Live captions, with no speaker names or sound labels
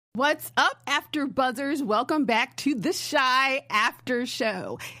What's up, After Buzzers? Welcome back to the Shy After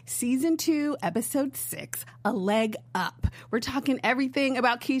Show. Season 2, Episode 6, A Leg Up. We're talking everything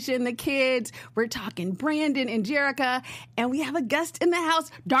about Keisha and the kids. We're talking Brandon and Jerica. And we have a guest in the house.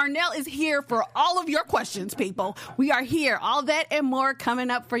 Darnell is here for all of your questions, people. We are here. All that and more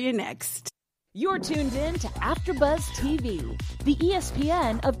coming up for you next. You're tuned in to AfterBuzz TV, the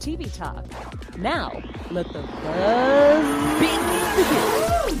ESPN of TV talk. Now, let the buzz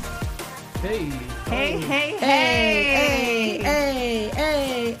begin. Hey.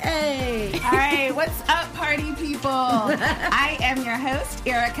 All right, what's up, party people? I am your host,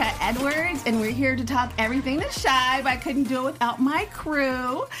 Erica Edwards, and we're here to talk everything to Shy, but I couldn't do it without my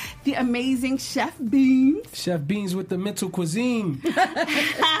crew, the amazing Chef Beans. Chef Beans with the mental cuisine.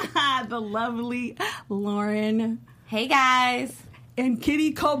 The lovely Lauren. Hey, guys. And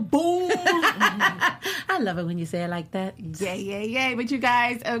Kitty Kaboom. I love it when you say it like that. Yay. But you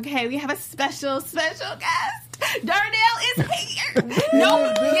guys, okay, we have a special guest. Darnell is here.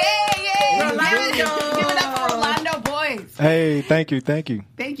 No, yay. Rolando. Give it up for Rolando boys. Hey, thank you. Thank you.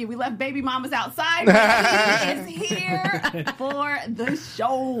 We left baby mamas outside, but he is here for the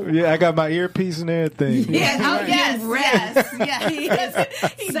show. Yeah, I got my earpiece and everything. Yes.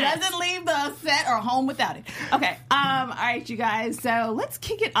 He doesn't leave the set or home without it. Okay. All right, you guys. So let's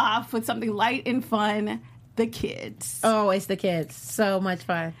kick it off with something light and fun. The kids. Oh, it's the kids. So much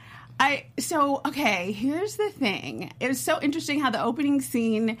fun. Okay, here's the thing. It was so interesting how the opening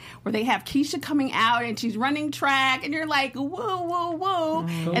scene where they have Keisha coming out and she's running track and you're like, whoa.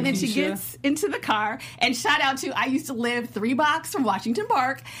 And then she gets into the car and shout out to, I used to live 3 blocks from Washington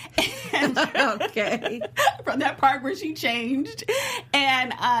Park. And okay. From that park where she changed.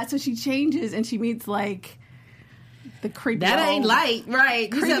 And so she changes and she meets like the creepy That ain't light,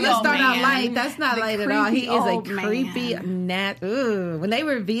 right? You said let's start out light. That's not light at all. He is a creepy when they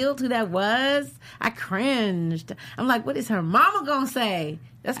revealed who that was, I cringed. I'm like, what is her mama gonna say?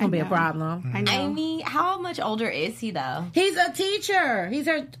 That's gonna be a problem. I know. Amy, how much older is he though? He's a teacher. He's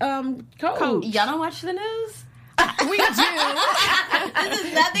her coach. Y'all don't watch the news? We do. This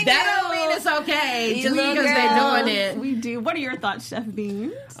is nothing That don't mean it's okay just little because they're doing it. We do. What are your thoughts, Chef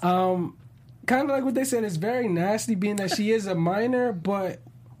Beans? Kind of like what they said, it's very nasty being that she is a minor, but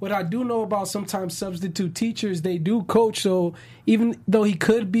what I do know about sometimes substitute teachers, they do coach, so even though he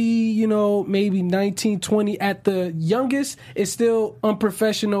could be, maybe 19, 20 at the youngest, it's still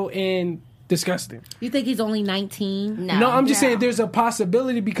unprofessional and disgusting. You think he's only 19? No, I'm just saying there's a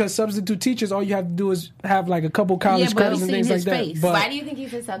possibility because substitute teachers, all you have to do is have like a couple college credits and things like that. But why do you think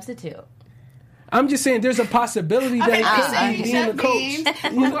he's a substitute? I'm just saying there's a possibility that he could be being a coach.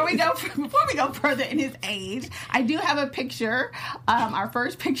 Before we go further in his age, I do have a picture. Our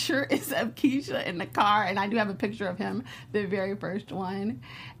first picture is of Keisha in the car, and I do have a picture of him, the very first one.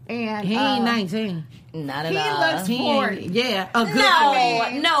 And he ain't 19. Not at all. He looks 40. Yeah, a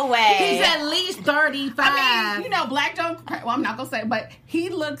good No way. He's at least 35. I mean, black don't. Well, I'm not gonna say, but he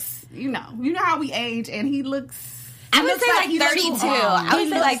looks. You know how we age, and he looks. I would say like 32. I would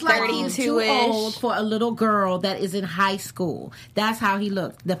say like 32-ish. Too old for a little girl that is in high school. That's how he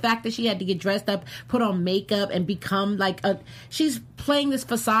looked. The fact that she had to get dressed up, put on makeup, and become like she's playing this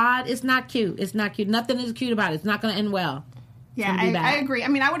facade. It's not cute. It's not cute. Nothing is cute about it. It's not going to end well. Yeah, I agree. I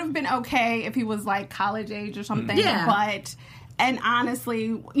mean, I would have been okay if he was like college age or something. Yeah. But, and honestly,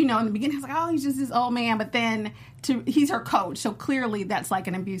 in the beginning, I was like, oh, he's just this old man. But then he's her coach. So clearly that's like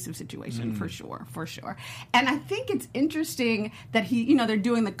an abusive situation for sure. And I think it's interesting that they're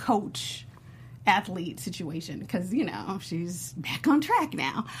doing the coach athlete situation because, she's back on track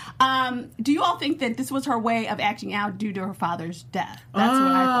now. Do you all think that this was her way of acting out due to her father's death? That's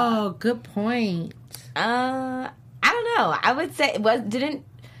what I thought. Oh, good point. I don't know. I would say, didn't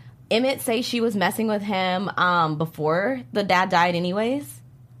Emmett say she was messing with him before the dad died anyways?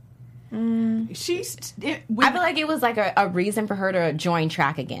 I feel like it was like a reason for her to join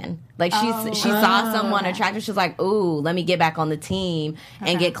track again. Like she saw someone attractive. She was like, ooh, let me get back on the team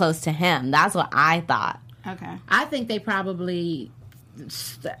and get close to him. That's what I thought. Okay. I think they probably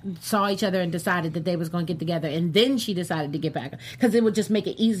saw each other and decided that they was going to get together, and then she decided to get back because it would just make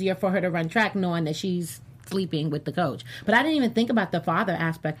it easier for her to run track knowing that she's sleeping with the coach. But I didn't even think about the father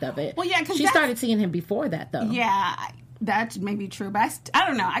aspect of it. Well, yeah, because she started seeing him before that, though. Yeah, that may be true, but I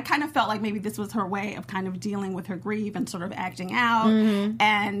don't know. I kind of felt like maybe this was her way of kind of dealing with her grief and sort of acting out,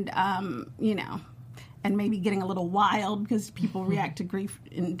 and and maybe getting a little wild because people react to grief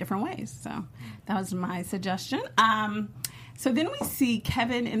in different ways. So that was my suggestion. So then we see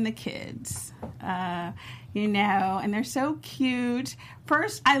Kevin and the kids. you know, and they're so cute.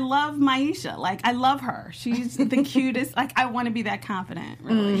 First, I love Maisha. Like, I love her. She's the cutest. Like, I want to be that confident,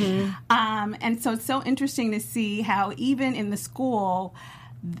 really. And so it's so interesting to see how even in the school,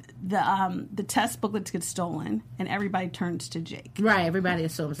 the test booklets get stolen and everybody turns to Jake. Right, everybody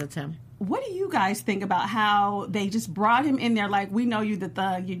assumes it's him. What do you guys think about how they just brought him in there like, we know you the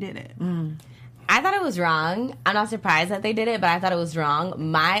thug, you did it? I thought it was wrong. I'm not surprised that they did it, but I thought it was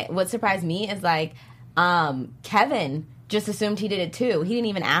wrong. What surprised me is, like, Kevin just assumed he did it too. He didn't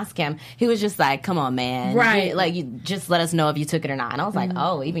even ask him. He was just like, come on, man. Right. You just let us know if you took it or not. And I was like,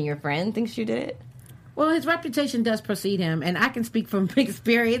 oh, even your friend thinks you did it? Well, his reputation does precede him, and I can speak from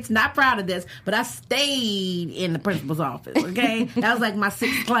experience. Not proud of this, but I stayed in the principal's office, okay? That was like my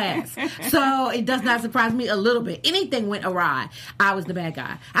 6th class. So it does not surprise me a little bit. Anything went awry, I was the bad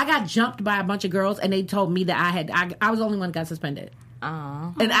guy. I got jumped by a bunch of girls, and they told me that I was the only one that got suspended.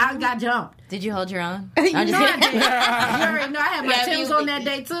 Oh. And I got jumped. Did you hold your own? You know I did. You already know I had my Timbs on that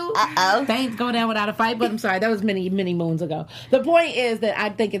day, too. Uh-oh. Things go down without a fight, but I'm sorry. That was many, many moons ago. The point is that I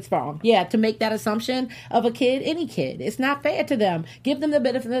think it's wrong. Yeah, to make that assumption of a kid, any kid. It's not fair to them. Give them the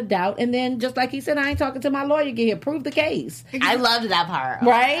benefit of the doubt, and then, just like he said, I ain't talking to my lawyer. Get here. Prove the case. I loved that part.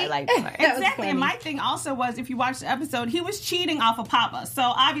 Right? I liked that part. Exactly. And my thing also was, if you watch the episode, he was cheating off of Papa. So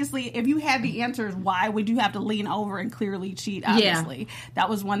obviously, if you had the answers, why would you have to lean over and clearly cheat? Obviously, that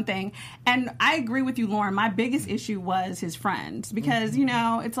was one thing. And I agree with you, Lauren. My biggest issue was his friends because, you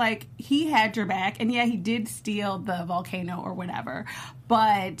know, it's like he had your back, and yeah, he did steal the volcano or whatever,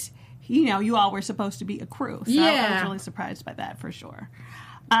 but you know, you all were supposed to be a crew. So I was really surprised by that for sure.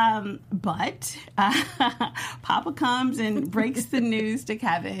 But Papa comes and breaks the news to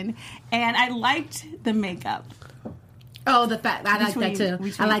Kevin, and I liked the makeup. Oh, the fact I like that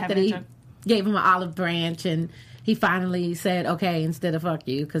too. I like that he gave him an olive branch, and he finally said, okay, instead of fuck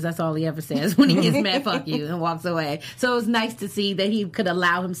you, because that's all he ever says when he gets mad, fuck you, and walks away. So it was nice to see that he could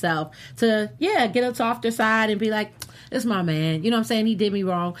allow himself to, get a softer side and be like, this is my man. You know what I'm saying? He did me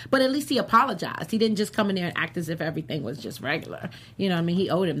wrong. But at least he apologized. He didn't just come in there and act as if everything was just regular. You know what I mean?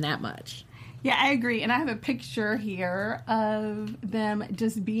 He owed him that much. Yeah, I agree. And I have a picture here of them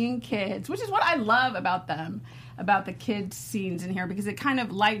just being kids, which is what I love about them, about the kids' scenes in here, because it kind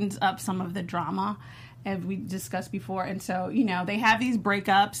of lightens up some of the drama, as we discussed before. And so, you know, they have these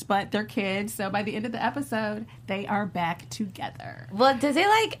breakups, but they're kids. So by the end of the episode, they are back together. Well, does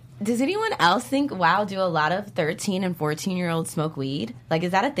anyone else think WoW do a lot of 13 and 14-year-olds smoke weed? Like,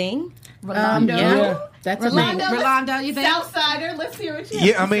 is that a thing? Rolando? That's a thing. Rolando, you think? Southsider, let's hear what you have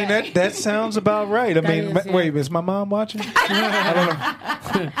Yeah, I to mean, say. that sounds about right. I mean, is, yeah. wait, is my mom watching?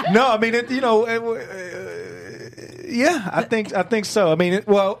 I don't know. No, I mean, yeah, I think so. I mean,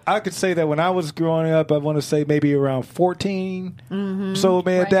 I could say that when I was growing up, I want to say maybe around 14. So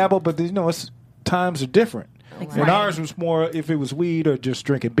may dabble, but times are different. Exactly. And ours was more if it was weed or just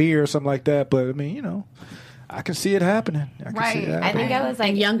drinking beer or something like that. But I mean, I can see it happening. I think I was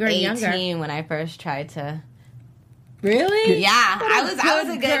like younger and 18 younger. when I first tried to. Really? Yeah, I was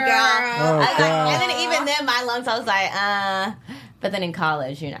a good girl. I was like, and then even then, my lungs, I was like, But then in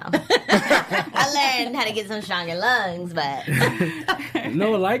college, I learned how to get some stronger lungs. But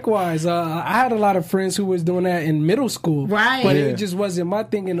no, likewise, I had a lot of friends who was doing that in middle school, right? But it just wasn't my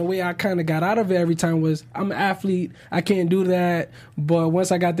thing. And the way I kind of got out of it every time was, I'm an athlete, I can't do that. But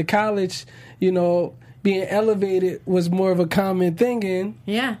once I got to college, being elevated was more of a common thing. And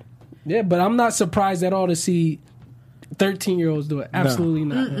yeah, but I'm not surprised at all to see 13-year-olds do it. Absolutely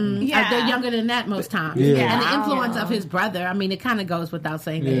not. Yeah. They're younger than that most times. Yeah. And the influence of his brother, I mean, it kind of goes without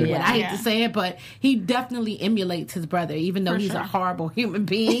saying that. Yeah. I hate to say it, but he definitely emulates his brother, even though he's a horrible human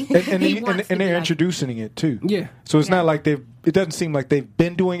being. And they're introducing it, too. Yeah. So it's not like it doesn't seem like they've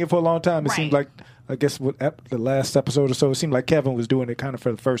been doing it for a long time. It seems like, I guess, the last episode or so, it seemed like Kevin was doing it kind of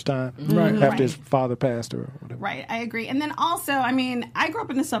for the first time after his father passed or whatever. Right, I agree. And then also, I mean, I grew up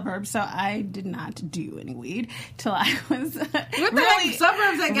in the suburbs, so I did not do any weed till I was What the heck?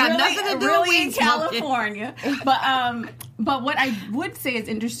 Suburbs ain't got nothing to do with weed in California. But what I would say is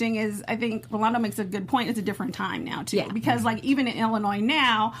interesting is I think Rolando makes a good point. It's a different time now, too. Yeah. Because, even in Illinois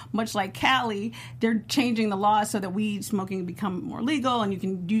now, much like Cali, they're changing the laws so that weed smoking become more legal and you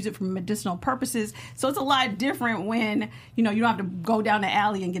can use it for medicinal purposes. So it's a lot different when, you don't have to go down the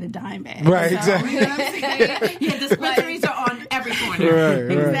alley and get a dime bag. Right, exactly. You know what I'm saying? Yeah, dispensaries are on every corner.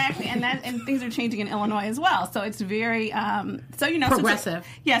 Right. Exactly. And things are changing in Illinois as well. So it's very, progressive.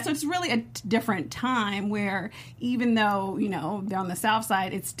 So it's really a different time where even though, they're on the south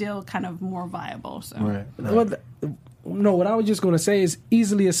side, it's still kind of more viable. So. Right. Well, No, what I was just going to say is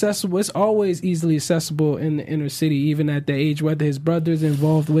easily accessible. It's always easily accessible in the inner city, even at the age, whether his brother's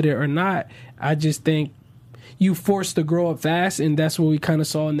involved with it or not. I just think you forced to grow up fast, and that's what we kind of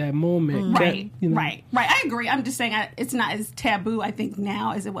saw in that moment. Right, right. I agree. I'm just saying it's not as taboo, I think,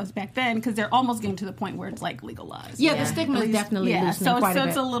 now as it was back then, because they're almost getting to the point where it's like legalized. Yeah, the stigma is definitely loosening quite a bit. So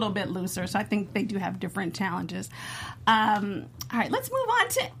it's a little bit looser. So I think they do have different challenges. All right, let's move on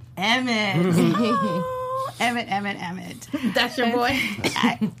to Emmett. Emmett. That's your boy.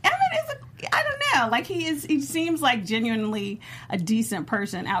 Emmett is I don't know. Like he seems like genuinely a decent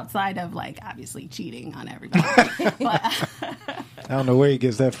person outside of like obviously cheating on everybody. But I don't know where he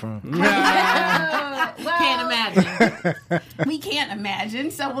gets that from. Can't imagine. We can't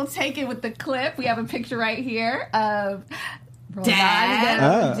imagine. So we'll take it with the clip. We have a picture right here of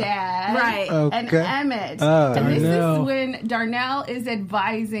Dad, right, okay. and Emmett. And this is when Darnell is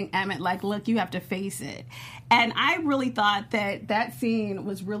advising Emmett, like, look, you have to face it. And I really thought that scene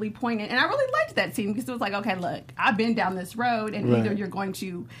was really poignant. And I really liked that scene because it was like, okay, look, I've been down this road, and either you're going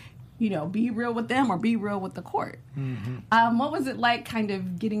to, be real with them or be real with the court. Mm-hmm. What was it like kind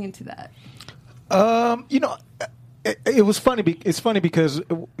of getting into that? It was funny. It's funny because,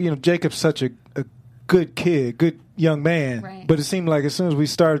 Jacob's such a good kid, good young man. Right. But it seemed like as soon as we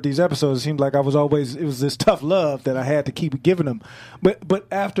started these episodes, it seemed like it was this tough love that I had to keep giving him. But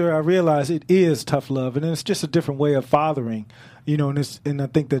after I realized it is tough love, and it's just a different way of fathering, and I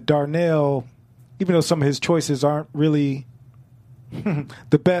think that Darnell, even though some of his choices aren't really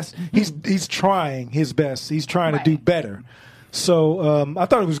the best, he's trying his best. He's trying to do better. So I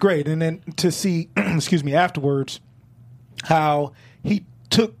thought it was great. And then to see, afterwards, how he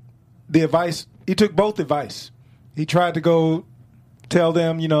took the advice. He took both advice. He tried to go tell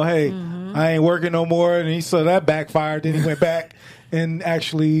them, hey, I ain't working no more, and he saw that backfired. Then he went back and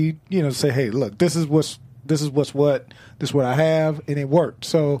actually, say, hey, look, this is what I have, and it worked.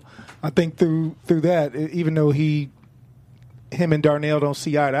 So I think through that, even though him and Darnell don't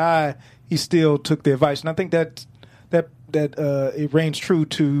see eye to eye, he still took the advice, and I think that it reigns true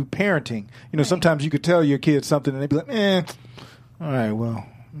to parenting. Sometimes you could tell your kids something, and they'd be like, all right, well,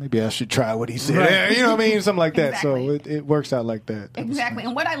 maybe I should try what he said. Right. You know what I mean? Something like that. Exactly. So it works out like that. Exactly.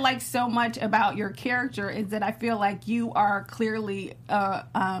 And what I like so much about your character is that I feel like you are clearly a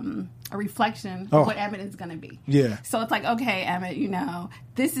reflection of what Emmett is going to be. Yeah. So it's like, okay, Emmett,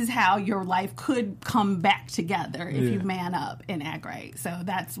 this is how your life could come back together if you man up and act right. So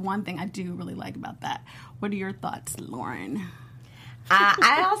that's one thing I do really like about that. What are your thoughts, Lauren?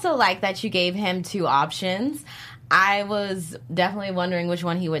 I also like that you gave him two options. I was definitely wondering which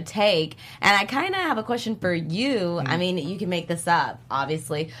one he would take. And I kind of have a question for you. I mean, you can make this up,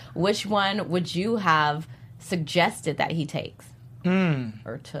 obviously. Which one would you have suggested that he takes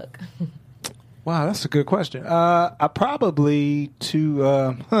or took? Wow, that's a good question. I probably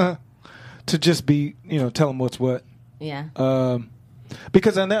to just be, tell him what's what. Yeah.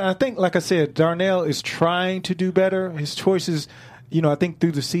 Because I think, like I said, Darnell is trying to do better. His choices... I think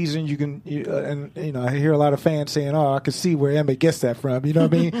through the season I hear a lot of fans saying, "Oh, I can see where Emmett gets that from." You know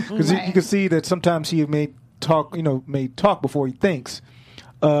what I mean? Because you can see that sometimes he may talk before he thinks.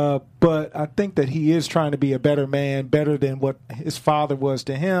 But I think that he is trying to be a better man, better than what his father was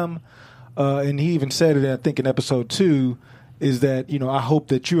to him. And he even said it, I think, in episode 2, is that I hope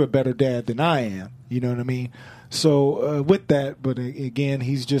that you're a better dad than I am. You know what I mean? So with that, but again,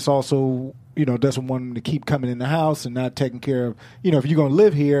 he's just also. Doesn't want him to keep coming in the house and not taking care of. if you're going to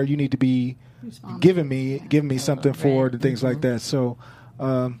live here, you need to be giving me something for it and things like that. So,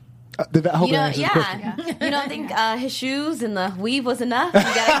 I hope that answers the question. You don't think his shoes and the weave was enough? You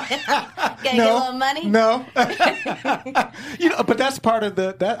gotta get a little money. No, but that's part of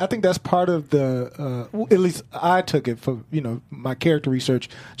the. I think that's part of the. At least I took it for my character research.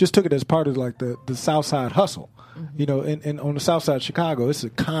 Just took it as part of like the South Side hustle. And on the south side of Chicago, it's a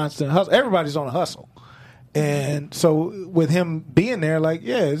constant hustle. Everybody's on a hustle. And so with him being there, like,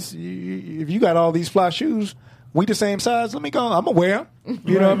 if you got all these fly shoes, we the same size, let me go. I'm going to wear them.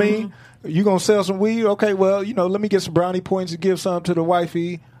 You know what I mean? You going to sell some weed? Okay, well, let me get some brownie points and give some to the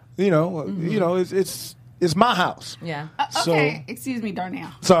wifey. It's my house. Yeah. Okay, excuse me,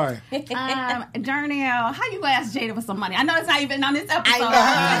 Darnell. Sorry. Darnell, how you ask Jada for some money? I know it's not even on this episode.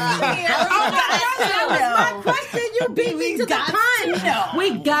 My question, you beat me to the punch.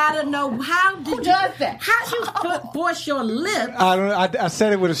 We gotta know how did you does that? How'd you force your lips? I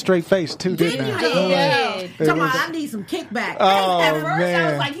said it with a straight face too, didn't I? Come on, I need some kickback. At first,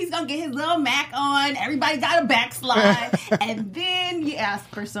 I was like, he's gonna get his little Mac on. Everybody got a backslide, and then you ask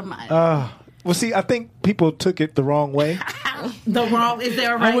for some money. Well, see, I think people took it the wrong way. The wrong is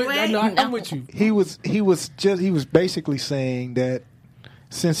there a right way? No, I'm with you. He was basically saying that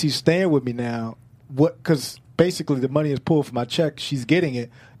since he's staying with me now, because basically the money is pulled from my check, she's getting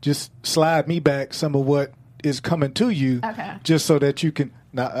it. Just slide me back some of what is coming to you, just so that you can.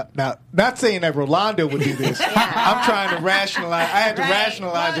 Now, not saying that Rolando would do this. I'm trying to rationalize. I had to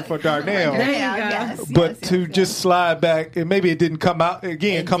rationalize it for Darnell. But to just slide back, and maybe it didn't come out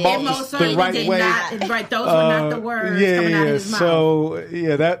again. Come off the right way. Right, those were not the words coming out of his mouth. So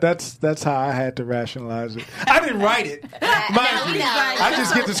that's how I had to rationalize it. I didn't write it. Mind you, I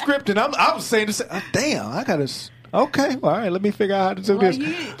just get the script, and I was saying this. Damn, I gotta. Okay, all right. Let me figure out how to do this.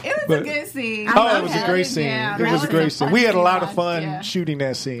 It was a good scene. It was a great scene. It was a great scene. We had a lot of fun shooting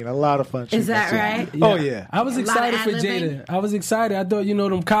that scene. A lot of fun. Is that right? Yeah. Oh yeah. I was excited for Jada. I was excited. I thought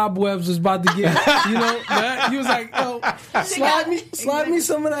them cobwebs was about to get. He was like, "Oh, slide me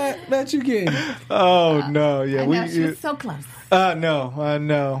some of that you getting." Oh no, yeah. I know, she was so close. I know.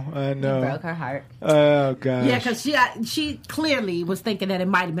 It broke her heart. Oh gosh. Yeah, because she clearly was thinking that it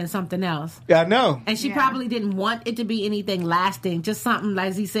might have been something else. I know. And she probably didn't want it to be anything lasting, just something,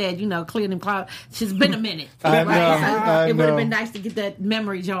 as he said, clear them clouds. It's been a minute. I know. So it would have been nice to get that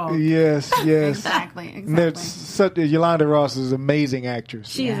memory jogged. Yes. Exactly. Yolanda Ross is an amazing actress.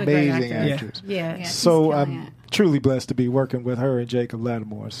 She is amazing a great actress. Yeah. So I'm truly blessed to be working with her and Jacob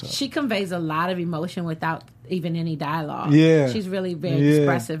Lattimore. So she conveys a lot of emotion without even any dialogue. Yeah. She's really very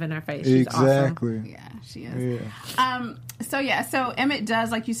expressive in her face. She's exactly. awesome. Yeah, she is. Yeah. So Emmett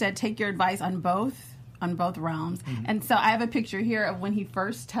does, like you said, take your advice on both realms. Mm-hmm. And so I have a picture here of when he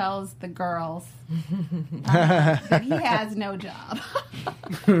first tells the girls that he has no job.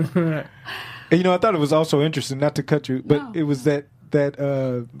 And, I thought it was also interesting, not to cut you, but it was that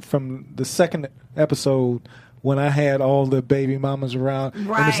from the second episode when I had all the baby mamas around.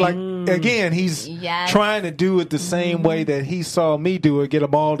 Right. And it's like, again, he's trying to do it the same way that he saw me do it, get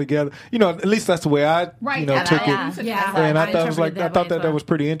them all together. At least that's the way I, took it. Yeah. And I thought that was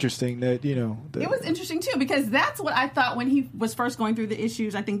pretty interesting. That it was interesting too, because that's what I thought when he was first going through the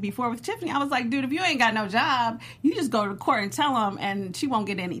issues. I think before with Tiffany, I was like, dude, if you ain't got no job, you just go to court and tell them, and she won't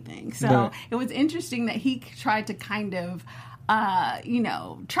get anything. So it was interesting that he tried to kind of.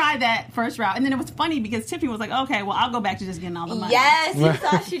 Try that first route. And then it was funny because Tiffany was like, okay, well, I'll go back to just getting all the money. Yes, you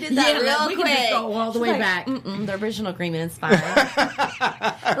thought she did that real we quick. Can just go all the way back. The original agreement is fine.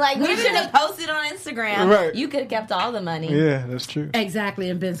 We should have posted on Instagram. Right. You could have kept all the money. Yeah, that's true. Exactly,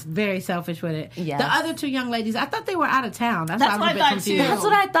 and been very selfish with it. Yes. The other two young ladies, I thought they were out of town. That's what I thought confused. too. That's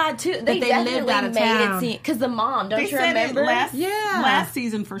what I thought too. They lived out of town. Because the mom, don't They you said remember? it last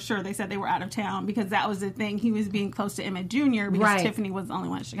season for sure. They said they were out of town because that was the thing. He was being close to Emmett Jr. because Tiffany was the only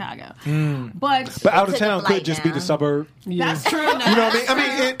one in Chicago. But out of town could just be the suburb. That's true. You know what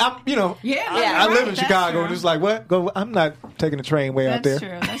I mean? I live in Chicago, and it's like, what? I'm not taking the train way out there.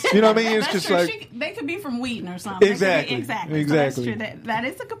 That's true. You know what I mean? It's that's just true. like they could be from Wheaton or something. Exactly. So that's true. That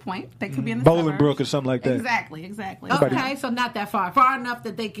is a good point. They could be in the Bolingbrook suburbs. or something like that. Exactly. Okay, so not that far enough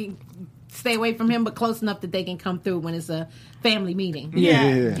that they can stay away from him, but close enough that they can come through when it's a family meeting.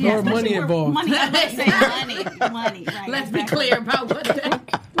 Yeah, or money involved. Money. Right, Let's be clear about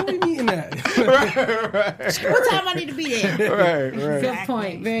what are you meeting at? What time I need to be there. Right. Good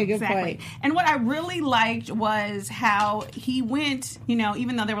point. Very good point. And what I really liked was how he went,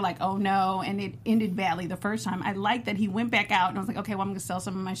 even though they were like, oh no, and it ended badly the first time, I liked that he went back out and I was like, okay, well, I'm going to sell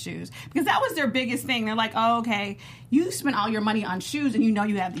some of my shoes. Because that was their biggest thing. They're like, oh, okay, you spent all your money on shoes and you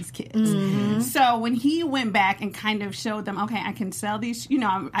have these kids. Mm-hmm. So when he went back and kind of showed them, okay, I can sell these,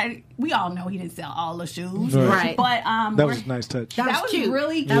 we all know he didn't sell all the shoes. Right. But that was a nice touch. That was cute.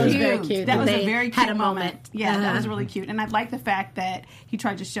 really cute. That was very cute. That was They a very cute had a moment. Yeah, that was really cute. And I like the fact that he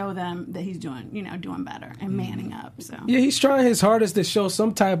tried to show them that he's doing better and manning up. So yeah, he's trying his hardest to show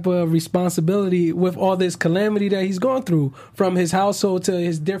some type of responsibility with all this calamity that he's going through, from his household to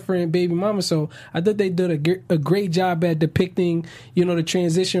his different baby mama. So I thought they did a great job at depicting, the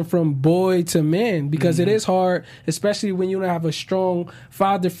transition from boy to man, because it is hard, especially when you don't have a strong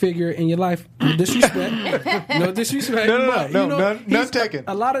father figure in your life. No disrespect. No disrespect. No, none taken.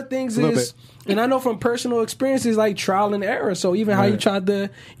 A lot of things is, and I know from personal experiences, like trial and error. So even how he tried to,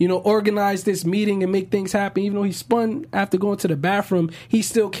 organize this meeting and make things happen, even though he spun after going to the bathroom, he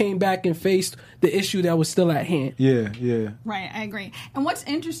still came back and faced the issue that was still at hand. Yeah. Right, I agree. And what's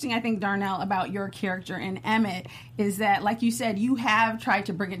interesting, I think, Darnell, about your character in Emmett is that, like you said, you have tried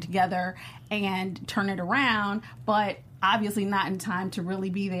to bring it together and turn it around, but obviously not in time to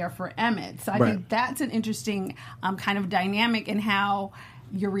really be there for Emmett. So I think that's an interesting kind of dynamic in how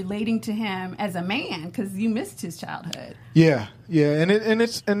you're relating to him as a man because you missed his childhood. Yeah, and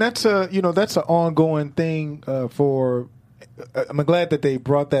that's an ongoing thing for. I'm glad that they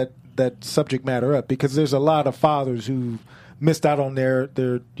brought that subject matter up because there's a lot of fathers who missed out on their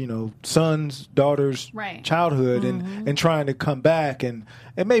sons, daughters' childhood and trying to come back and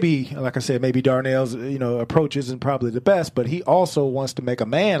maybe, like I said, maybe Darnell's approach isn't probably the best, but he also wants to make a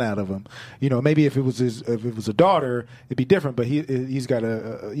man out of him. Maybe if it was a daughter, it'd be different, but he's got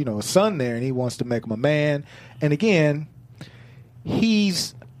a son there and he wants to make him a man. And again,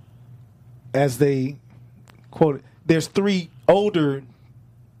 he's, as they quote, there's 3 older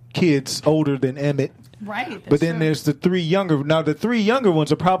kids older than Emmett. Right. But then there's the 3 younger. Now, the 3 younger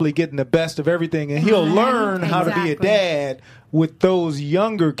ones are probably getting the best of everything, and he'll learn how to be a dad with those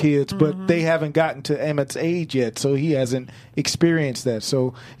younger kids, but they haven't gotten to Emmett's age yet, so he hasn't experienced that.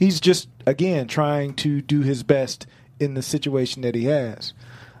 So he's just, again, trying to do his best in the situation that he has.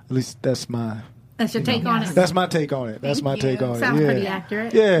 At least that's my... That's your take on it. That's my take on it. That's my take on it. Sounds pretty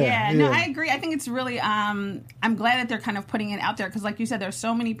accurate. Yeah. No, I agree. I think it's really. I'm glad that they're kind of putting it out there because, like you said, there's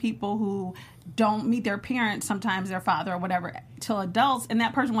so many people who don't meet their parents, sometimes their father or whatever, till adults, and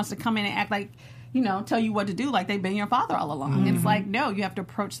that person wants to come in and act like, tell you what to do, like they've been your father all along. It's like, no, you have to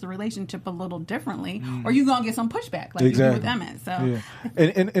approach the relationship a little differently, or you're gonna get some pushback, like you do with Emmett. So,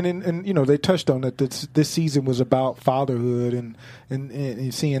 and they touched on that. This season was about fatherhood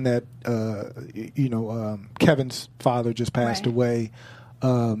and seeing that Kevin's father just passed away.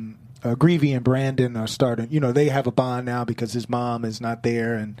 Greevy and Brandon are starting. They have a bond now because his mom is not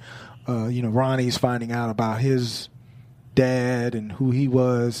there, and Ronnie's finding out about his dad and who he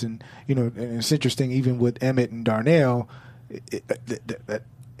was, and and it's interesting even with Emmett and Darnell.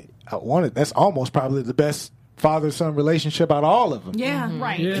 That's almost probably the best father-son relationship out of all of them. Yeah,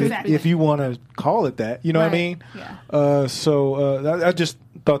 right. Yeah. Exactly. If you want to call it that, what I mean. Yeah. So I just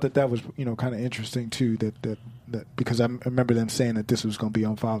thought that was kind of interesting too. That because I remember them saying that this was going to be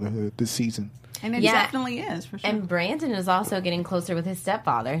on fatherhood this season. And it definitely is, for sure. And Brandon is also getting closer with his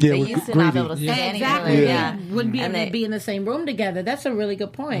stepfather. Yeah, they used to not be able to stand each other. Yeah. Wouldn't be able to be in the same room together. That's a really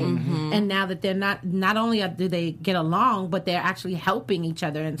good point. And now that they're not only do they get along, but they're actually helping each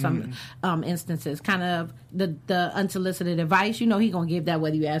other in some instances. Kind of the unsolicited advice, he's going to give that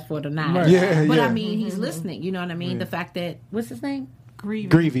whether you ask for it or not. Right. Yeah, but I mean, he's listening. You know what I mean? The fact that, what's his name?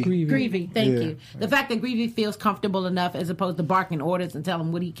 Greevy. Thank you. The fact that Greevy feels comfortable enough as opposed to barking orders and telling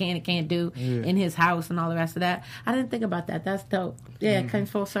him what he can and can't do in his house and all the rest of that. I didn't think about that. That's dope. Yeah, it came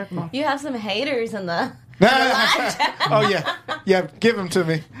full circle. You have some haters in the oh yeah, give them to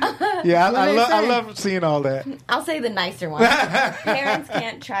me. Yeah, I love seeing all that. I'll say the nicer ones. Parents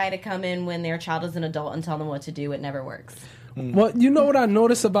can't try to come in when their child is an adult and tell them what to do. It never works. Well, you know what I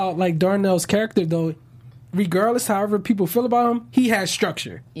noticed about like Darnell's character though. Regardless, however people feel about him, he has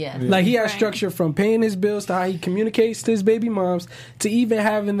structure. Yeah. Like, he has structure from paying his bills to how he communicates to his baby moms to even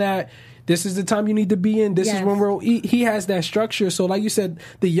having that, this is the time you need to be in, this is when he has that structure. So, like you said,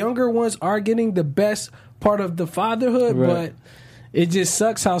 the younger ones are getting the best part of the fatherhood, but it just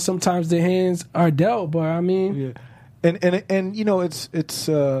sucks how sometimes the hands are dealt. But, I mean... Yeah. And it's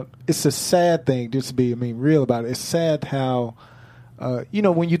a sad thing, just to be, real about it. It's sad how,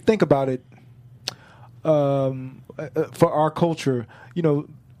 when you think about it, for our culture,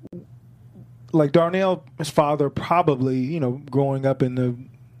 like Darnell's father probably, growing up in the,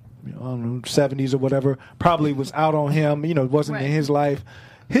 70s or whatever, probably was out on him, wasn't in his life.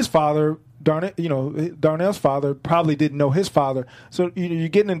 His father, Darnell's father probably didn't know his father. So you're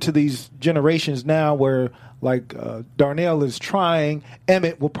getting into these generations now where, like, Darnell is trying.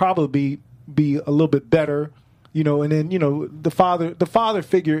 Emmett will probably be a little bit better, and then, the father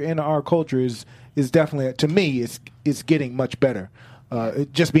figure in our culture is definitely, to me, it's getting much better.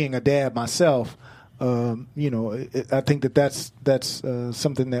 Just being a dad myself, I think that's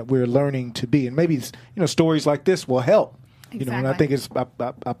something that we're learning to be, and maybe stories like this will help. Exactly. And I think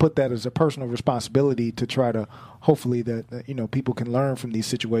I put that as a personal responsibility to try to hopefully that people can learn from these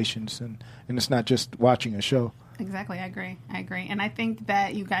situations, and it's not just watching a show. Exactly, I agree. And I think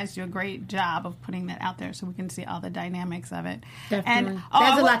that you guys do a great job of putting that out there so we can see all the dynamics of it. Definitely. That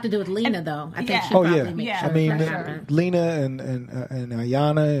has a lot to do with Lena, though. I think she probably makes sure. Lena and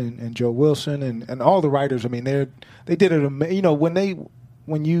Ayanna and Joe Wilson and all the writers, they did it,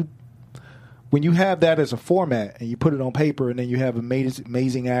 when you have that as a format and you put it on paper and then you have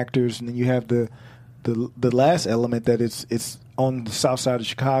amazing actors and then you have the last element that it's on the south side of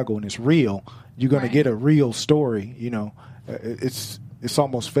Chicago and it's real, you're going to get a real story. It's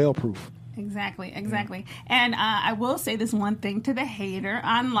almost fail-proof. Exactly. And I will say this one thing to the hater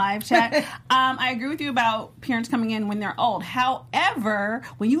on live chat. I agree with you about parents coming in when they're old. However,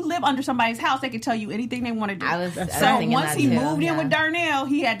 when you live under somebody's house, they can tell you anything they want to do. So once he moved in with Darnell,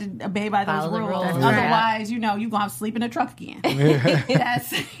 he had to obey by those rules. Otherwise, you're going to have to sleep in a truck again. That's,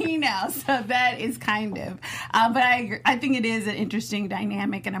 so that is kind of. But I think it is an interesting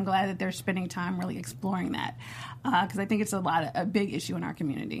dynamic, and I'm glad that they're spending time really exploring that. Because I think it's a big issue in our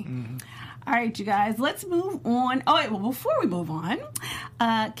community. Mm-hmm. All right, you guys, let's move on. Oh, wait, well, before we move on,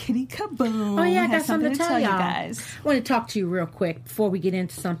 Kitty Kaboom. Oh, yeah, I got something to tell you guys. I want to talk to you real quick before we get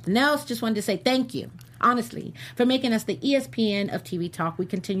into something else. Just wanted to say thank you, honestly, for making us the ESPN of TV Talk. We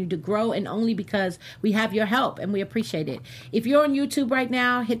continue to grow, and only because we have your help, and we appreciate it. If you're on YouTube right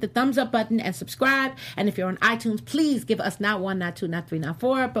now, hit the thumbs up button and subscribe. And if you're on iTunes, please give us not 1, not 2, not 3, not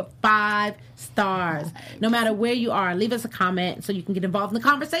 4, but 5 stars. No matter where you are, leave us a comment so you can get involved in the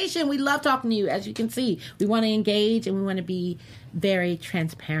conversation. We love talking to you. As you can see, we want to engage, and we want to be very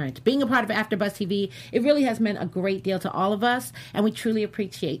transparent. Being a part of AfterBuzz TV, it really has meant a great deal to all of us, and we truly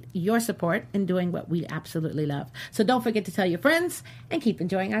appreciate your support in doing what we absolutely love. So don't forget to tell your friends and keep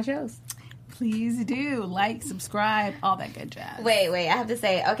enjoying our shows. Please do. Like, subscribe, all that good jazz. Wait. I have to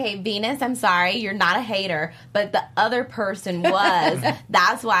say, okay, Venus, I'm sorry. You're not a hater, but the other person was.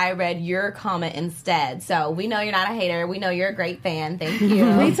 That's why I read your comment instead. So we know you're not a hater. We know you're a great fan. Thank you.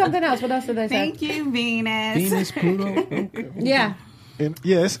 Read something else. What else did I say? Thank you, Venus. Venus, Pluto. Yeah. And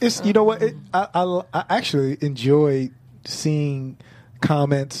it's you know what? I actually enjoy seeing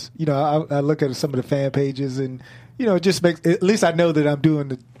comments. I look at some of the fan pages, and it just makes, at least I know that I'm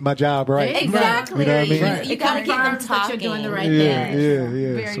doing my job right. Exactly. You know what I mean? Right. You gotta keep them talking. You're doing the right thing. Yeah.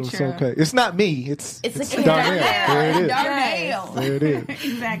 Very So true. it's okay. It's not me. It's Darnell. There it is. Darnell. There it is.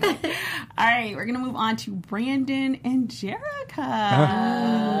 Exactly. All right, we're going to move on to Brandon and Jerrica.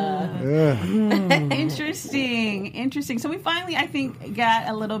 Interesting. So we finally, I think, got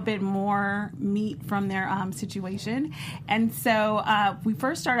a little bit more meat from their situation. And so we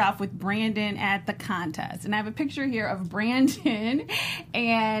first start off with Brandon at the contest. And I have a picture here of Brandon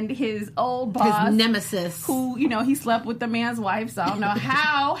and his old boss. His nemesis. Who, he slept with the man's wife. So I don't know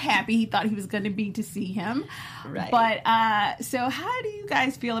how happy he thought he was going to be to see him. Right. But, so how do you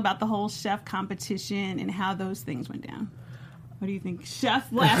guys feel about the whole chef competition and how those things went down? What do you think?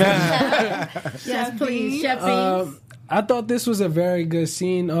 Chef last Yes, please. Chef Beans. I thought this was a very good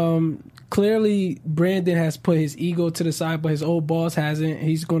scene. Clearly, Brandon has put his ego to the side, but his old boss hasn't.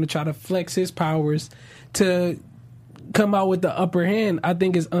 He's going to try to flex his powers to come out with the upper hand. I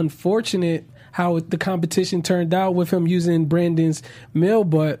think it's unfortunate how the competition turned out with him using Brandon's meal,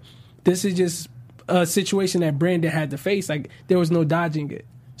 but this is just a situation that Brandon had to face. Like, there was no dodging it.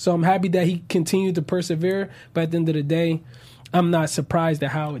 So I'm happy that he continued to persevere, but at the end of the day, I'm not surprised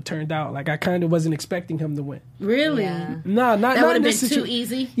at how it turned out. Like, I kind of wasn't expecting him to win. Really? Yeah. Nah, not That would have in been this too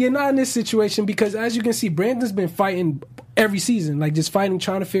easy. Yeah, not in this situation, because as you can see, Brandon's been fighting every season, like just fighting,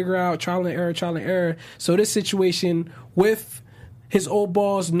 trying to figure out trial and error. So this situation with his old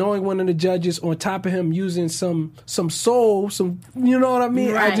boss knowing one of the judges, on top of him using some soul, you know what I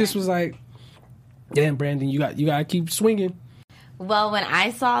mean? Right. I just was like, damn, Brandon, you got to keep swinging. Well, when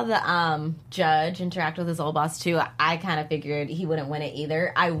I saw the judge interact with his old boss, too, I kind of figured he wouldn't win it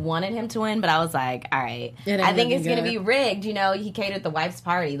either. I wanted him to win, but I was like, all right, I think it's going to be rigged. He catered the wife's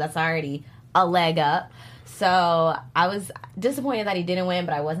party. That's already a leg up. So I was disappointed that he didn't win,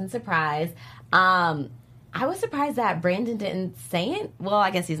 but I wasn't surprised. I was surprised that Brandon didn't say it. Well,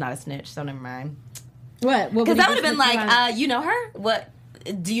 I guess he's not a snitch, so never mind. What? Because that would have been like, you know her? What?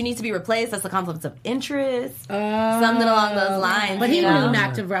 Do you need to be replaced? That's a conflict of interest. Something along those lines. But he knew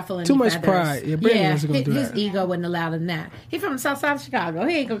not to ruffle any Too much feathers. pride. Yeah, Brandon wasn't gonna do his that. ego wouldn't allow him that. He from the south side of Chicago.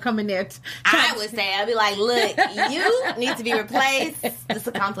 He ain't going to come in there. I would say, I'd be like, look, you need to be replaced. This is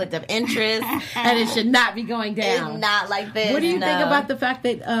a conflict of interest. And it should not be going down. It's not like this. What do you think about the fact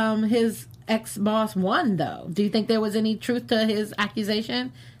that his ex-boss won, though? Do you think there was any truth to his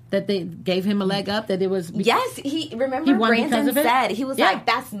accusation? That they gave him a leg up? That it was... Yes, remember Brandon said, he was like,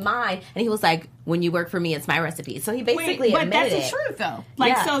 that's mine. And he was like, when you work for me, it's my recipe. So he basically admitted but that's it. the truth, though.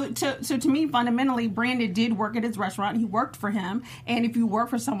 Like, so to me, fundamentally, Brandon did work at his restaurant. He worked for him. And if you work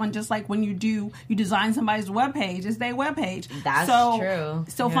for someone, just like when you design somebody's webpage, it's their webpage. That's true.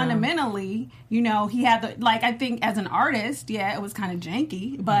 So fundamentally, he had I think as an artist, it was kind of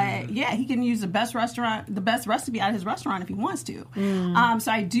janky. But he can use the best recipe out of his restaurant if he wants to.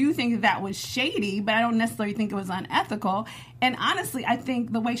 So I do think that was shady, but I don't necessarily think it was unethical. And honestly, I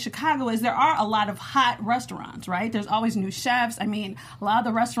think the way Chicago is, there are a lot of hot restaurants, right? There's always new chefs. I mean, a lot of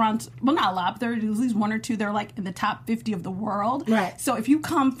the restaurants, well, not a lot, but there are at least one or two, they're like in the top 50 of the world. Right. So if you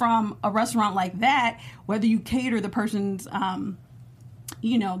come from a restaurant like that, whether you cater the person's,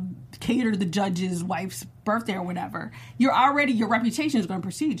 cater the judge's wife's birthday or whatever, your reputation is going to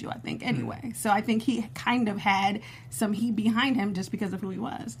precede you, I think, anyway. So I think he kind of had some heat behind him just because of who he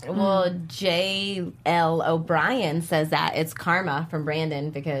was. Well, J.L. O'Brien says that it's karma from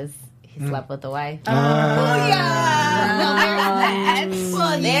Brandon because he slept with the wife. There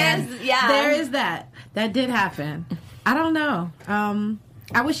is that. That did happen. I don't know.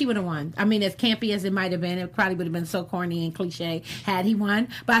 I wish he would have won. I mean, as campy as it might have been, it probably would have been so corny and cliche had he won.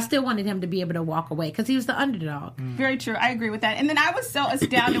 But I still wanted him to be able to walk away because he was the underdog. Very true. I agree with that. And then I was so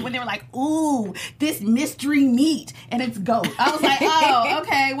astounded when they were like, ooh, this mystery meat, and it's goat. I was like, oh,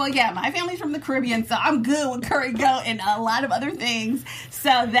 okay, well, yeah, my family's from the Caribbean, so I'm good with curry goat and a lot of other things. So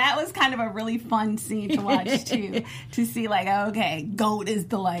that was kind of a really fun scene to watch, too, to see, like, okay, goat is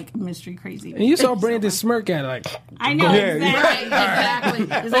the, like, mystery crazy. And you saw Brandon smirk at it, like, I know, exactly. Right, exactly.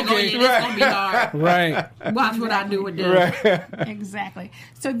 It's like, Okay, this gonna be hard. right. Watch what I do with this. Exactly.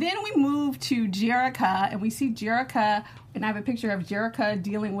 So then we move to Jerrica, and we see Jerrica, and I have a picture of Jerrica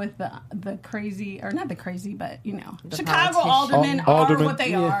dealing with the crazy, or not the crazy, but, Chicago aldermen are what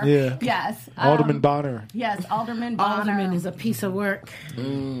they are. Yeah. Yes. Alderman Bonner. Yes, Alderman Bonner. Alderman is a piece of work.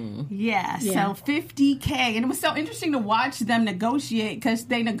 Yeah, so $50K. And it was so interesting to watch them negotiate, because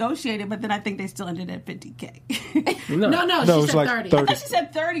they negotiated, but then I think they still ended at $50K. No, she said like 30. I thought she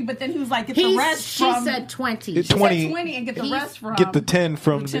said 30, but then he was like, get the rest She from... said 20. It's She 20. said 20 and get the rest from... Get the 10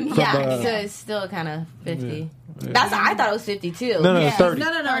 from... The 10 from Yeah, so it's still kind of 50. That's I thought it was 52. No, 30.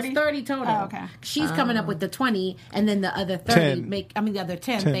 No, it's 30 total. Oh, okay. She's coming up with the 20, and then the other 30 10. the other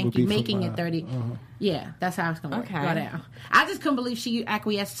 10, 10 thank would you, be making from, it 30. Yeah, that's how it's going to Okay. go down. I just couldn't believe she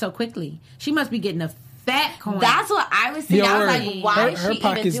acquiesced so quickly. She must be getting a fat coin. That's what I was thinking. Yeah, I was word. like, why is Her she even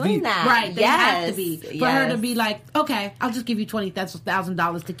pocket's doing deep. that? Right, they have to be. For her to Yes. be like, okay, I'll just give you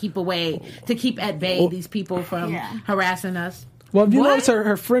 $20,000 to keep at bay these people from harassing us. Well, if you What? notice,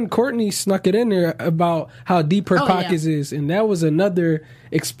 her friend Courtney snuck it in there about how deep her pockets is, and that was another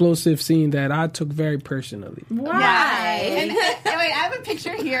explosive scene that I took very personally. Why? And, wait, I have a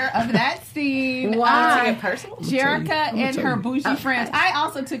picture here of that scene. Why? Take it personal? Jerrica and her bougie friends. I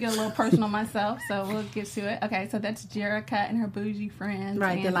also took it a little personal myself, so we'll get to it. Okay, so that's Jerrica and her bougie friends.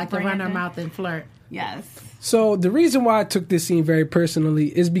 Right, they and like to run her Brandon. mouth and flirt. Yes. So the reason why I took this scene very personally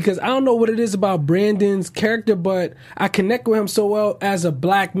is because I don't know what it is about Brandon's character, but I connect with him so well as a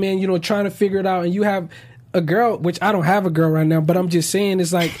black man, trying to figure it out. And you have a girl, which I don't have a girl right now, but I'm just saying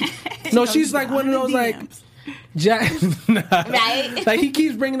it's like, no, she's like one of those like Jack, Right? like he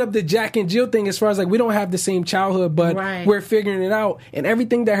keeps bringing up the Jack and Jill thing as far as like we don't have the same childhood, but we're figuring it out, and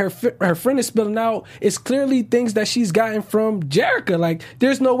everything that her friend is spilling out is clearly things that she's gotten from Jerrica. Like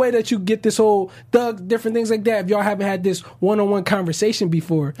there's no way that you get this whole thug different things like that if y'all haven't had this one-on-one conversation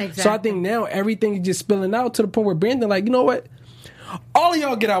before. Exactly. So I think now everything is just spilling out to the point where Brandon like, you know what? All of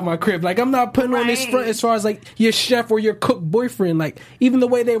y'all get out of my crib. Like, I'm not putting on this front as far as, like, your chef or your cook boyfriend. Like, even the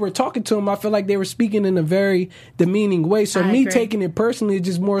way they were talking to him, I feel like they were speaking in a very demeaning way. So, me taking it personally is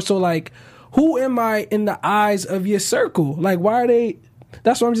just more so, like, who am I in the eyes of your circle? Like, why are they...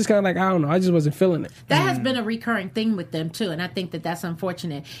 That's why I'm just kind of like, I don't know. I just wasn't feeling it. That has been a recurring thing with them, too. And I think that that's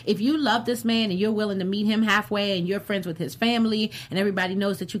unfortunate. If you love this man and you're willing to meet him halfway and you're friends with his family and everybody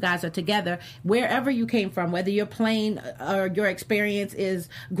knows that you guys are together, wherever you came from, whether your plane or your experience is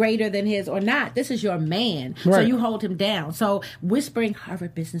greater than his or not, this is your man. Right. So you hold him down. So whispering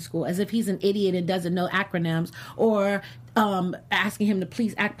Harvard Business School as if he's an idiot and doesn't know acronyms, or asking him to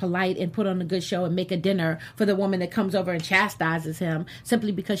please act polite and put on a good show and make a dinner for the woman that comes over and chastises him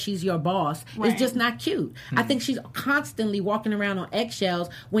simply because she's your boss. It's just not cute. I think she's constantly walking around on eggshells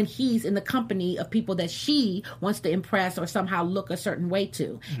when he's in the company of people that she wants to impress or somehow look a certain way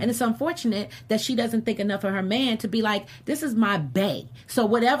to. And it's unfortunate that she doesn't think enough of her man to be like, this is my bae. So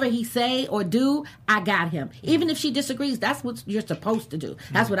whatever he say or do, I got him. Even if she disagrees, that's what you're supposed to do.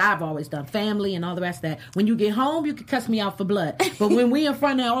 That's what I've always done. Family and all the rest of that. When you get home, you can cuss me out for blood. But when we in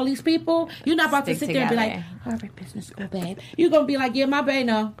front of all these people, you're not about to sit there and be like, Harvard Business School, babe. You're going to be like, yeah, my babe,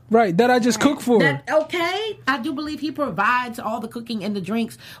 no. Right, that I just cook for her. Okay, I do believe he provides all the cooking and the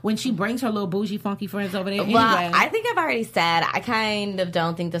drinks when she brings her little bougie, funky friends over there. Well, anyway. I think I've already said I kind of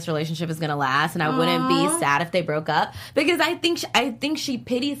don't think this relationship is going to last, and I wouldn't be sad if they broke up because I think she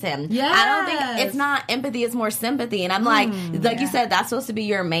pities him. Yes. I don't think it's not empathy; it's more sympathy. And I'm like you said, that's supposed to be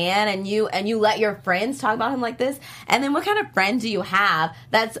your man, and you let your friends talk about him like this, and then then what kind of friend do you have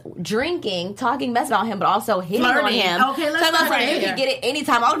that's drinking, talking mess about him, but also hitting on Flirting. him? Okay, let's so start like, there. you could get it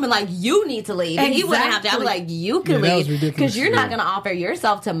anytime. I would have been like, you need to leave. And he wouldn't have to. I was like, you can that was leave. ridiculous. Because you're not going to offer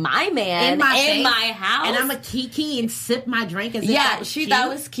yourself to my man in my house. And I'm a kiki and sip my drink as if that Yeah, was she cute. thought it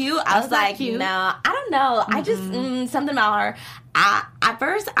was cute. I was That's not like, cute. no, I don't know. I just, something about her. At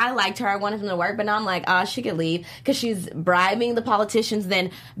first, I liked her. I wanted him to work, but now I'm like, she could leave because she's bribing the politicians,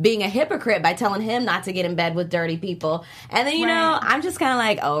 then being a hypocrite by telling him not to get in bed with dirty people. And then, you know, I'm just kind of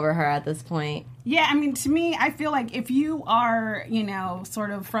like over her at this point. Yeah, I mean, to me, I feel like if you are, you know,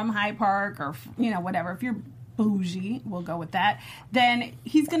 sort of from Hyde Park or, you know, whatever, if you're bougie, we'll go with that, then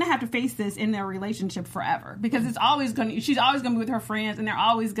he's going to have to face this in their relationship forever because it's always going to, she's always going to be with her friends and they're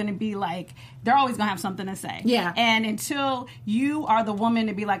always going to be like, they're always going to have something to say. Yeah. And until you are the woman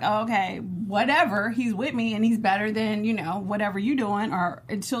to be like, oh, okay, whatever, he's with me and he's better than, you know, whatever you doing, or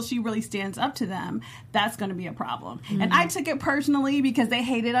until she really stands up to them, that's going to be a problem. Mm-hmm. And I took it personally because they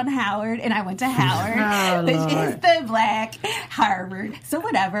hated on Howard and I went to Howard, which is the black Harvard. So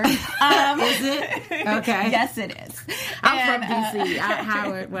whatever. Is it? Okay. Yes, it is. I'm from DC.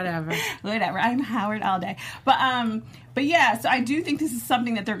 Howard, whatever. Whatever. I'm Howard all day. But yeah, so I do think this is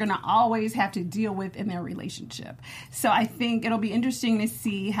something that they're going to always have to deal with in their relationship. So I think it'll be interesting to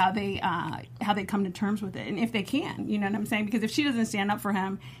see how they come to terms with it, and if they can, you know what I'm saying? Because if she doesn't stand up for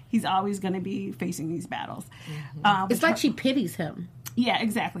him, he's always going to be facing these battles. Mm-hmm. It's like she pities him. Yeah,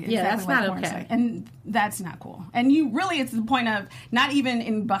 exactly. Yeah, that's like not okay. And that's not cool. And you really, it's the point of not even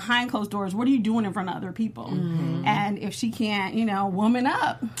in behind closed doors, what are you doing in front of other people? Mm-hmm. And if she can't, you know, woman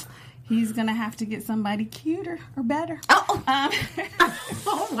up, he's going to have to get somebody cuter or better.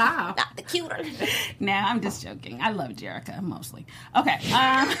 Oh, wow. Not the cuter. No, I'm just joking. I love Jerica mostly. Okay.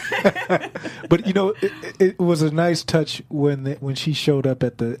 But, you know, it was a nice touch when she showed up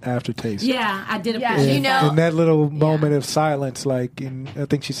at the aftertaste. Yeah, I did Yeah. appreciate You know- in that little moment of silence, like, and I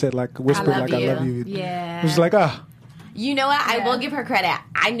think she said, like, whispered, I love like, you. I love you. Yeah. It was like, You know what? I will give her credit.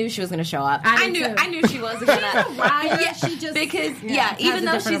 I knew she was going to show up. I I did knew. too. I knew she was going to. Yeah, she just Because has even a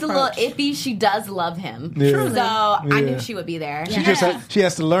though different she's a little approach. iffy, she does love him. Yeah. Truly. So I Yeah. knew she would be there. she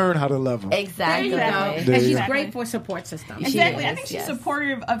has to learn how to love him. Exactly. There you go. There And you she's go. great for support system. Exactly. I is, think she's yes.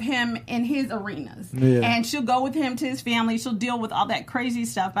 supportive of him in his arenas. Yeah. And she'll go with him to his family. She'll deal with all that crazy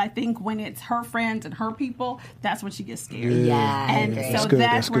stuff. But I think when it's her friends and her people, that's when she gets scared. Yeah, I And agree. so That's good,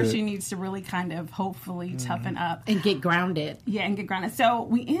 that's that's where good. she needs to really kind of hopefully toughen up. And get grounded. Yeah, and get grounded. So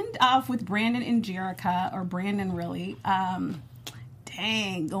we end off with Brandon and Jerica, or Brandon really.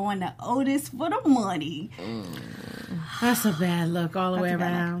 Dang, going to Otis for the money. That's a bad look all the way a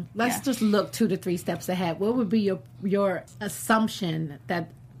bad around. look. Let's Yeah. just look 2 to 3 steps ahead. What would be your assumption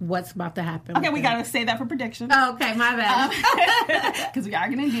that what's about to happen? Okay, with we them? got to say that for predictions. Oh, okay, my bad. Because we are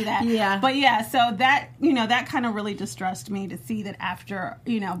going to do that. Yeah. But yeah, so that, you know, that kind of really distressed me to see that after,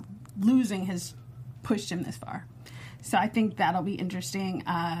 you know, losing has pushed him this far. So I think that'll be interesting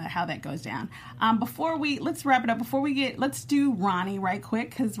how that goes down. Let's wrap it up. Let's do Ronnie right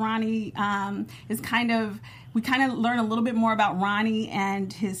quick, because Ronnie we kind of learn a little bit more about Ronnie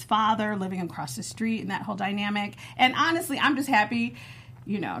and his father living across the street and that whole dynamic. And honestly, I'm just happy,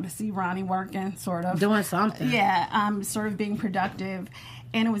 you know, to see Ronnie working, sort of. Doing something. Yeah, sort of being productive.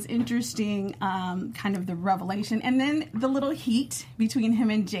 And it was interesting, kind of the revelation. And then the little heat between him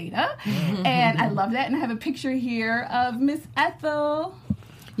and Jada. And I love that. And I have a picture here of Miss Ethel.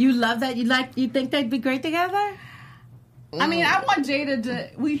 You love that? You think they'd be great together? I mean, I want Jada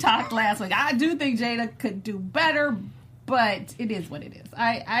to... We talked last week. I do think Jada could do better, but it is what it is.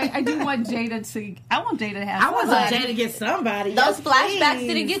 I do want Jada to... I want Jada to have I want somebody. Jada to get somebody. Those Yes, flashbacks please.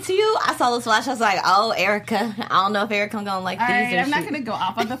 didn't get to you. I saw those flashbacks. I was like, "Oh, Erica." I don't know if Erica gonna like All these. right, or I'm not she- going to go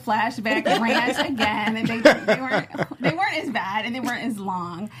off on the flashback rant again. And they weren't as bad, and they weren't as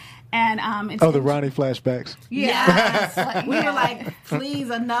long. And it's Oh, the Ronnie flashbacks. Yes. We were like, please,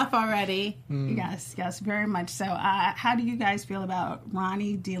 enough already. Yes, very much so. How do you guys feel about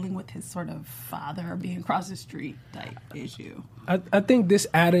Ronnie dealing with his sort of father being across the street type issue? I think this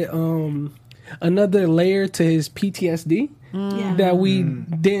added another layer to his PTSD that we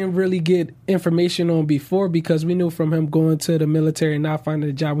didn't really get information on before, because we knew from him going to the military and not finding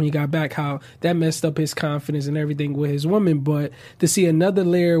a job when he got back how that messed up his confidence and everything with his woman. But to see another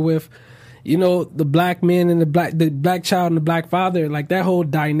layer with, you know, the black man and the black child and the black father, like that whole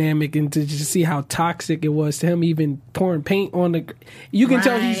dynamic, and to just see how toxic it was to him even pouring paint on the... You can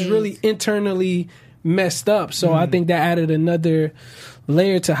tell he's Right. really internally messed up. So I think that added another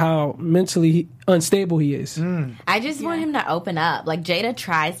layer to how mentally unstable he is. I just want him to open up. Like, Jada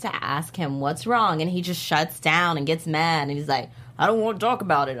tries to ask him what's wrong, and he just shuts down and gets mad, and he's like, I don't want to talk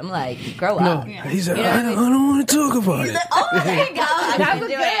about it. I'm like, grow up. Yeah. He said, I don't want to talk about it. Oh, there you go. That was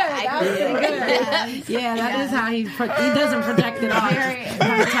good. That was good. Yeah, that is how he doesn't protect it all.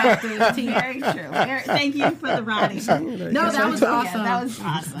 Very true. Thank you for the Ronnie. No, that was awesome. Yeah, that was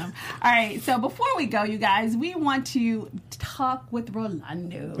awesome. All right, so before we go, you guys, we want to talk with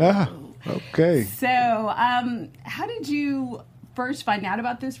Rolando. Okay. So, how did you first find out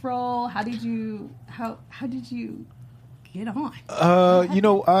about this role? How did you get on?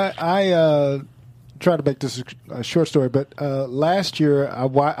 I try to make this a short story, but last year I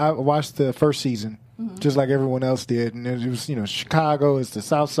watched the first season, just like everyone else did, and it was Chicago is the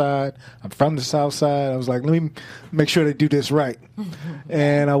South Side. I'm from the South Side. I was like, let me make sure they do this right,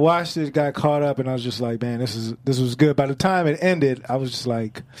 and I watched it, got caught up, and I was just like, man, this was good. By the time it ended, I was just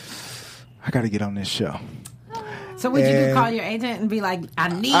like, I got to get on this show. So would you just call your agent and be like, I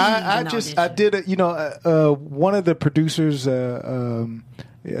need I did it. One of the producers at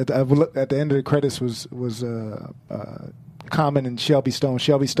the end of the credits was Common and Shelby Stone.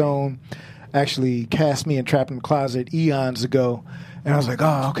 Shelby Stone actually cast me in Trapped in the Closet eons ago, and I was like,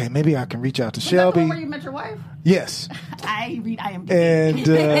 oh, okay, maybe I can reach out to Shelby. That the one where you met your wife? Yes. I read IMDb.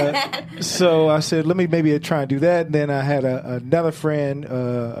 And so I said, let me maybe try and do that. And then I had another friend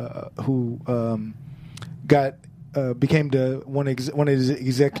who became one of his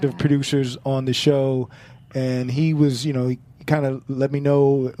executive producers on the show, and he was, he kind of let me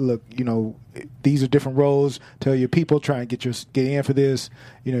know, look, these are different roles. Tell your people, try and get in for this.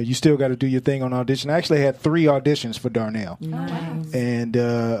 You still got to do your thing on audition. I actually had 3 auditions for Darnell, and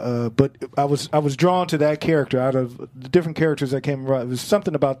but I was drawn to that character out of the different characters that came around. It was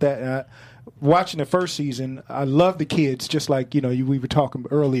something about that. And watching the first season, I love the kids, just like we were talking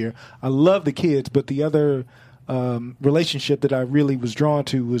earlier. I love the kids, but the other relationship that I really was drawn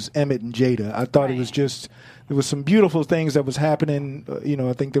to was Emmett and Jada. I thought it was just, there was some beautiful things that was happening.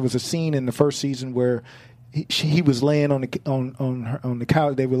 I think there was a scene in the first season where he was laying on the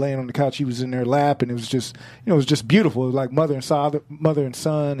couch. They were laying on the couch. He was in their lap, and it was just beautiful. It was like mother and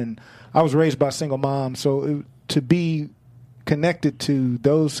son. And I was raised by a single mom, so to be connected to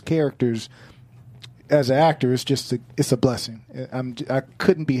those characters as an actor, it's a blessing. I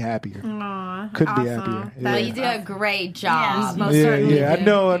couldn't be happier. Aww, couldn't awesome. be happier. Yeah. You did a great job. Yeah. I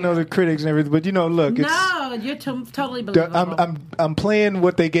know the critics and everything, but look, you're totally believable. I'm playing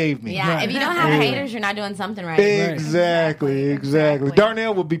what they gave me. Yeah, if you don't have haters, you're not doing something right. Exactly.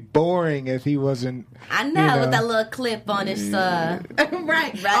 Darnell would be boring if he wasn't. I know, with that little clip on his right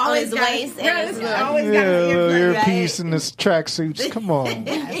on his waist and his little earpiece and his tracksuits. Come on.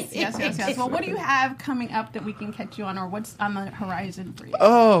 Yes. Well, what do you have coming up that we can catch you on, or what's on the horizon for you?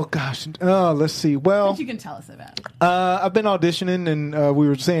 Oh gosh. Let's see. Well, that you can tell us about. I've been auditioning, and we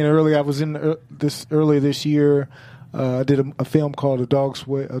were saying earlier, I was in earlier this year. I did a film called A Dog's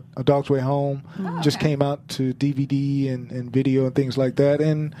Way Home. Just came out to DVD and video and things like that.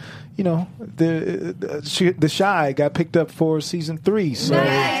 And the Chi got picked up for season 3. So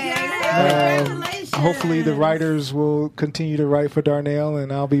hopefully the writers will continue to write for Darnell,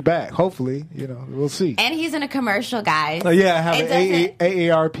 and I'll be back. Hopefully, we'll see. And he's in a commercial, guys. I have an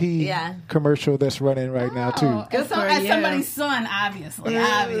AARP commercial that's running right now too. Good for you. Somebody's son, obviously.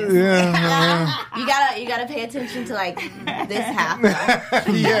 Yeah. You gotta pay attention to this half.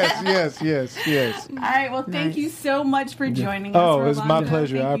 Yes. All right. Well, thank you so much for joining us. Oh, it's my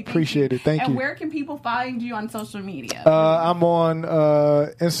pleasure. I appreciate it. Thank you. And where can people find you on social media? I'm on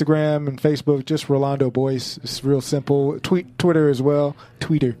Instagram and Facebook, just Rolando Boyce. It's real simple. Twitter as well.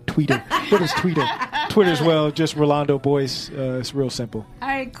 Twitter. What is Twitter? Twitter as well, just Rolando Boyce. It's real simple. All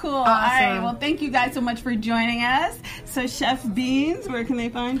right, cool. Awesome. All right, well, thank you guys so much for joining us. So, Chef Beans, where can they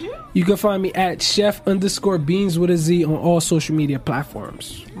find you? You can find me at chef_beans with a Z on all social media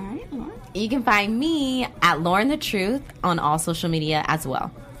platforms. All right, Lauren. You can find me at Lauren the Truth on all social media as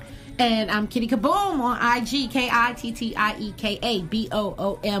well. And I'm Kitty Kaboom on IG,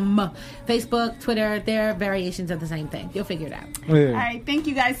 KITTIEKABOOM. Facebook, Twitter, they're variations of the same thing. You'll figure it out. Yeah. All right, thank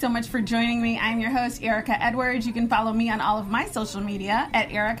you guys so much for joining me. I'm your host, Erica Edwards. You can follow me on all of my social media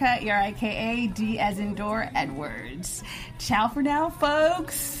at Erica, ERIKA, as in door, Edwards. Ciao for now,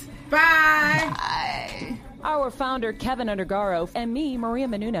 folks. Bye. Bye. Our founder, Kevin Undergaro, and me, Maria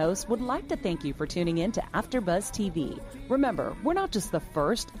Menounos, would like to thank you for tuning in to AfterBuzz TV. Remember, we're not just the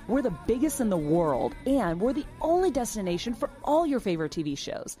first, we're the biggest in the world, and we're the only destination for all your favorite TV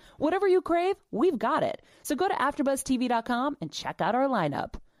shows. Whatever you crave, we've got it. So go to AfterBuzzTV.com and check out our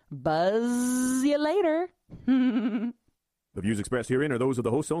lineup. Buzz you later. The views expressed herein are those of the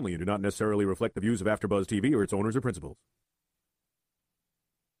hosts only and do not necessarily reflect the views of AfterBuzz TV or its owners or principals.